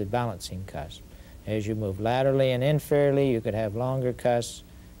cusp, or the balancing cusp. As you move laterally and inferiorly, you could have longer cusps.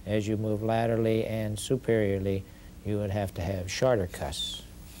 As you move laterally and superiorly, you would have to have shorter cusps.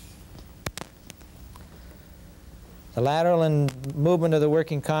 The lateral movement of the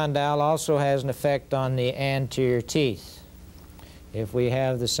working condyle also has an effect on the anterior teeth. If we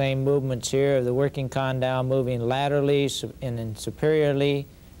have the same movements here of the working condyle moving laterally and superiorly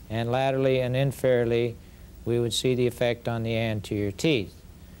and laterally and inferiorly, we would see the effect on the anterior teeth.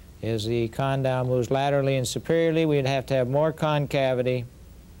 As the condyle moves laterally and superiorly, we'd have to have more concavity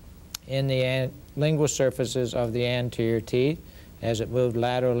in the lingual surfaces of the anterior teeth. As it moved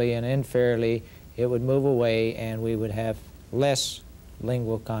laterally and inferiorly, it would move away and we would have less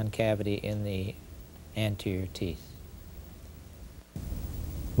lingual concavity in the anterior teeth.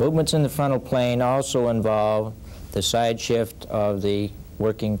 Movements in the frontal plane also involve the side shift of the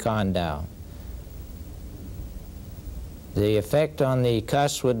working condyle. The effect on the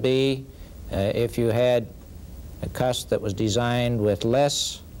cusp would be if you had a cusp that was designed with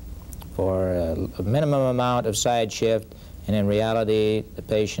less for a minimum amount of side shift, and in reality the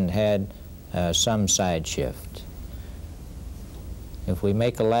patient had some side shift. If we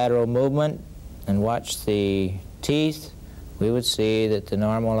make a lateral movement and watch the teeth, we would see that the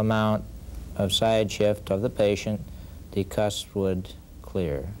normal amount of side shift of the patient, the cusp would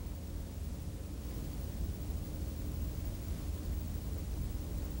clear.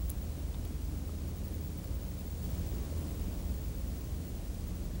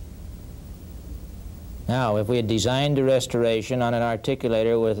 Now, if we had designed the restoration on an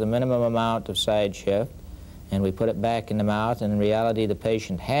articulator with a minimum amount of side shift, and we put it back in the mouth, and in reality the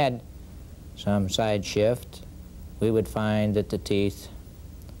patient had some side shift, we would find that the teeth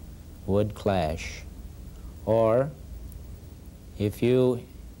would clash. Or, if you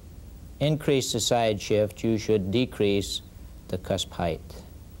increase the side shift, you should decrease the cusp height.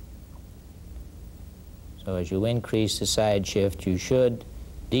 So as you increase the side shift, you should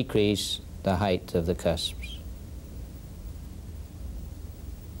decrease the height of the cusps.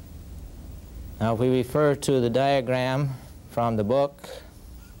 Now, if we refer to the diagram from the book,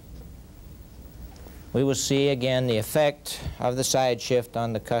 we will see again the effect of the side shift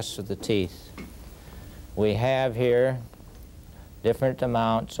on the cusps of the teeth. We have here different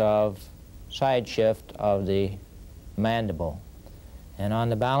amounts of side shift of the mandible. And on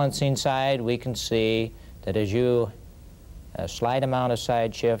the balancing side, we can see that as you a slight amount of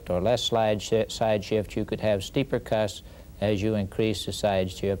side shift or less side shift, you could have steeper cusps. As you increase the side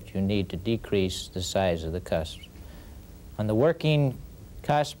shift, you need to decrease the size of the cusps. On the working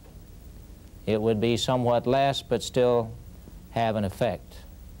cusp, it would be somewhat less, but still have an effect.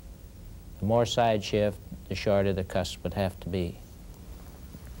 The more side shift, the shorter the cusp would have to be.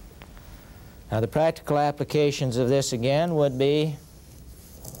 Now, the practical applications of this again would be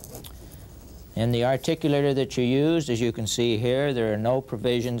in the articulator that you used. As you can see here, there are no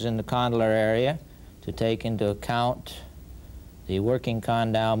provisions in the condylar area to take into account the working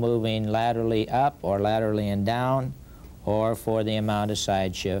condyle moving laterally up or laterally and down, or for the amount of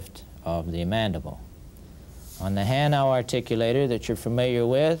side shift of the mandible. On the Hanau articulator that you're familiar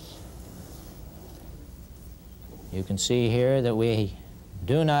with, you can see here that we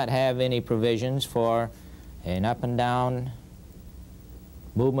do not have any provisions for an up and down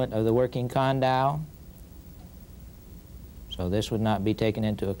movement of the working condyle. So this would not be taken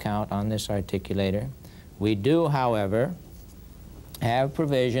into account on this articulator. We do, however, have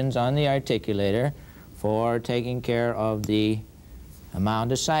provisions on the articulator for taking care of the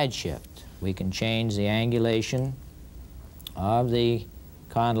amount of side shift. We can change the angulation of the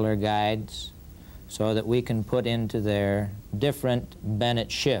condylar guides so that we can put into there different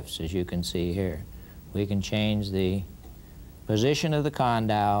Bennett shifts, as you can see here. We can change the position of the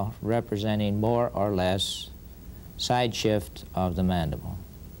condyle representing more or less side shift of the mandible.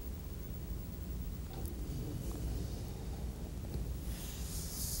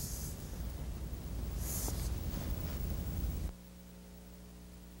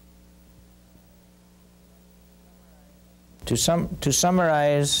 To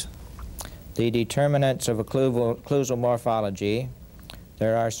summarize the determinants of occlusal morphology,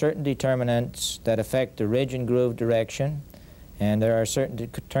 there are certain determinants that affect the ridge and groove direction, and there are certain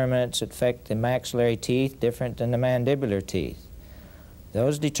determinants that affect the maxillary teeth different than the mandibular teeth.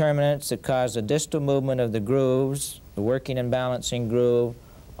 Those determinants that cause the distal movement of the grooves, the working and balancing groove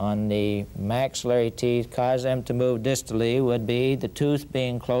on the maxillary teeth, cause them to move distally, would be the tooth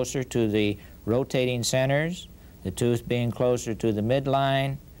being closer to the rotating centers, the tooth being closer to the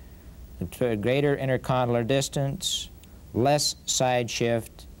midline, the greater intercondylar distance, less side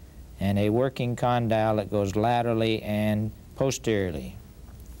shift, and a working condyle that goes laterally and posteriorly.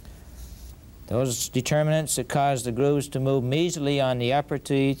 Those determinants that cause the grooves to move mesially on the upper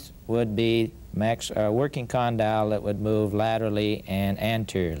teeth would be working condyle that would move laterally and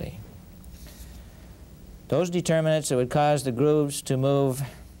anteriorly. Those determinants that would cause the grooves to move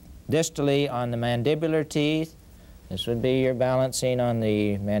distally on the mandibular teeth, this would be your balancing on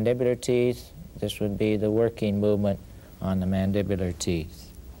the mandibular teeth. This would be the working movement on the mandibular teeth.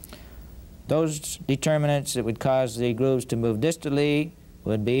 Those determinants that would cause the grooves to move distally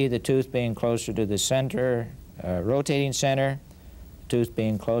would be the tooth being closer to the center, rotating center, the tooth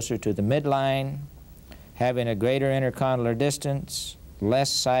being closer to the midline, having a greater intercondylar distance, less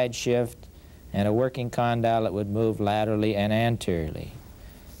side shift, and a working condyle that would move laterally and anteriorly.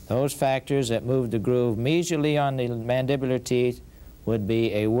 Those factors that move the groove mesially on the mandibular teeth would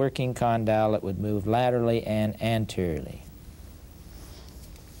be a working condyle that would move laterally and anteriorly.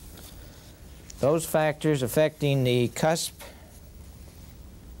 Those factors affecting the cusp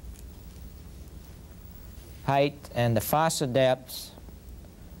height and the fossa depth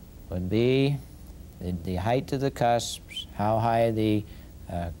would be the height of the cusps, how high the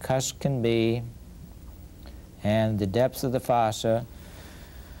cusp can be, and the depth of the fossa.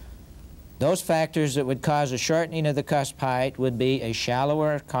 Those factors that would cause a shortening of the cusp height would be a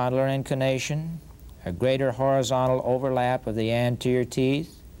shallower condylar inclination, a greater horizontal overlap of the anterior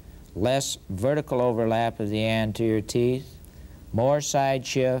teeth, less vertical overlap of the anterior teeth, more side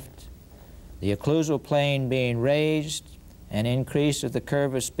shift, the occlusal plane being raised, an increase of the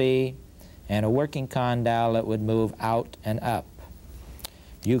curvus B, and a working condyle that would move out and up.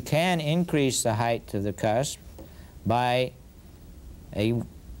 You can increase the height of the cusp by a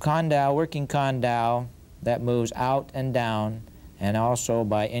condyle, working condyle that moves out and down, and also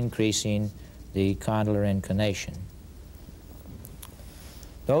by increasing the condylar inclination.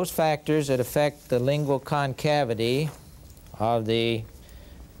 Those factors that affect the lingual concavity of the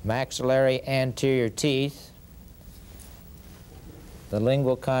maxillary anterior teeth, the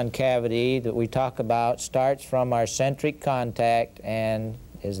lingual concavity that we talk about starts from our centric contact and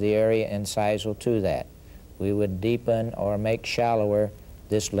is the area incisal to that. We would deepen or make shallower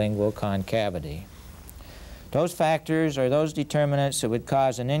this lingual concavity. Those factors or those determinants that would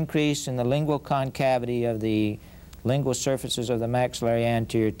cause an increase in the lingual concavity of the lingual surfaces of the maxillary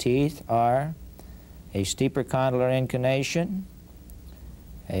anterior teeth are a steeper condylar inclination,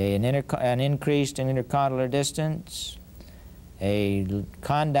 an increased intercondylar distance, a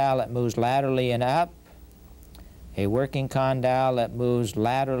condyle that moves laterally and up, a working condyle that moves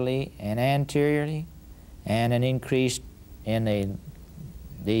laterally and anteriorly, and an increase in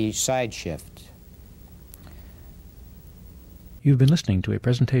the side shift. You've been listening to a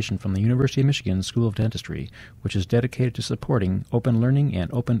presentation from the University of Michigan School of Dentistry, which is dedicated to supporting open learning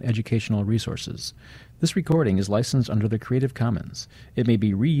and open educational resources. This recording is licensed under the Creative Commons. It may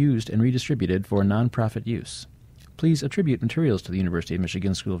be reused and redistributed for nonprofit use. Please attribute materials to the University of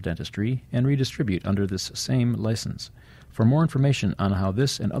Michigan School of Dentistry and redistribute under this same license. For more information on how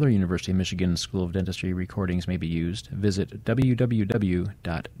this and other University of Michigan School of Dentistry recordings may be used, visit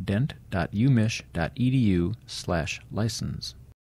www.dent.umich.edu/license.